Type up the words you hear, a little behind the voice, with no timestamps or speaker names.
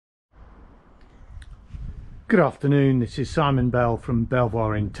Good afternoon, this is Simon Bell from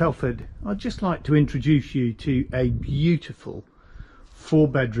Belvoir in Telford. I'd just like to introduce you to a beautiful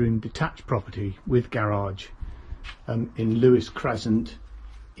 4-bedroom detached property with garage in Lewis Crescent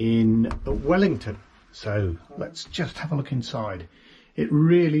in Wellington. So let's just have a look inside. It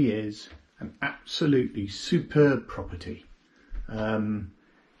really is an absolutely superb property,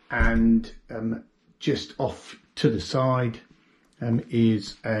 and just off to the side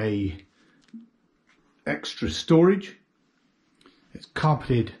is a extra storage. It's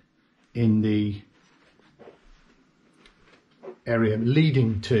carpeted in the area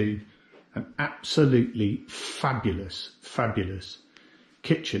leading to an absolutely fabulous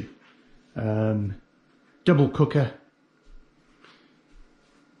kitchen, double cooker,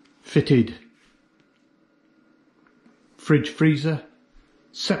 fitted fridge freezer,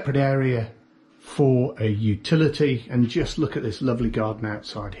 separate area for a utility, and just look at this lovely garden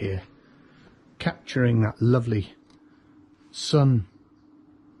outside here, capturing that lovely sun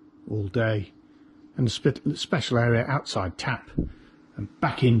all day, and a special area outside tap and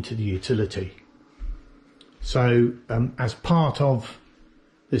back into the utility. So as part of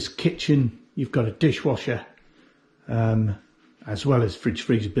this kitchen you've got a dishwasher as well as fridge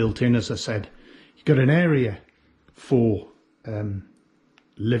freezer built in. As I said, you've got an area for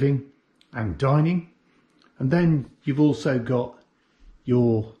living and dining, and then you've also got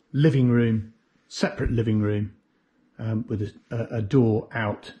your living room, separate living room, with a door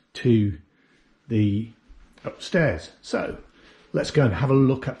out to the upstairs. So let's go and have a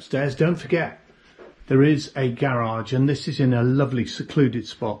look upstairs. Don't forget, there is a garage, and this is in a lovely secluded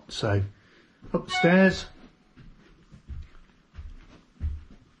spot. So upstairs,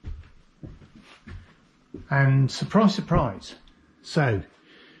 and surprise, surprise, so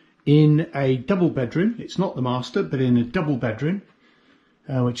in a double bedroom, it's not the master, but in a double bedroom,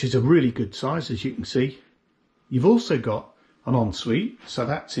 which is a really good size, as you can see, you've also got an ensuite, so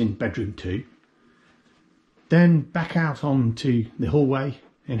that's in bedroom 2. Then back out onto the hallway,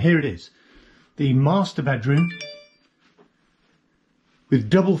 and here it is, the master bedroom with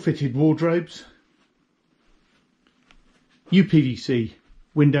double fitted wardrobes, uPVC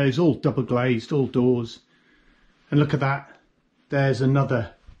windows, all double glazed, all doors, and look at that, there's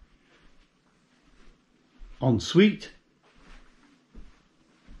another ensuite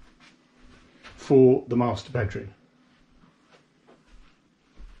for the master bedroom.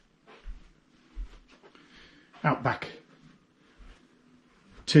 Out back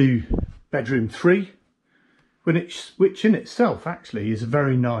to bedroom 3, which in itself actually is a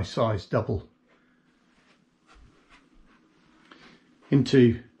very nice sized double,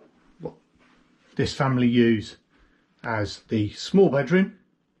 into what this family use as the small bedroom,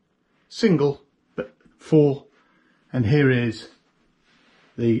 single but 4, and here is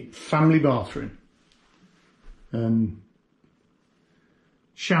the family bathroom,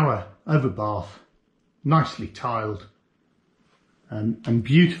 shower over bath, nicely tiled and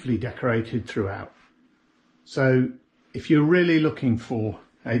beautifully decorated throughout. So if you're really looking for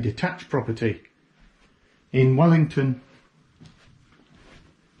a detached property in Wellington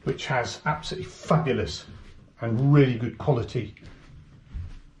which has absolutely fabulous and really good quality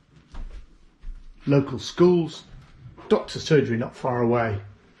local schools, doctor's surgery not far away,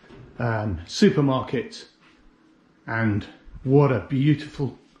 supermarkets, and what a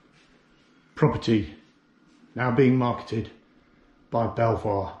beautiful property now being marketed by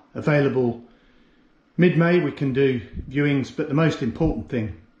Belvoir. Available mid-May. We can do viewings, but the most important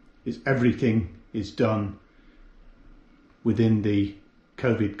thing is everything is done within the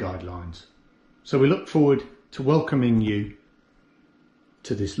COVID guidelines. So we look forward to welcoming you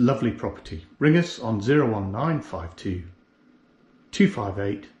to this lovely property. Ring us on 01952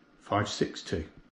 258 562.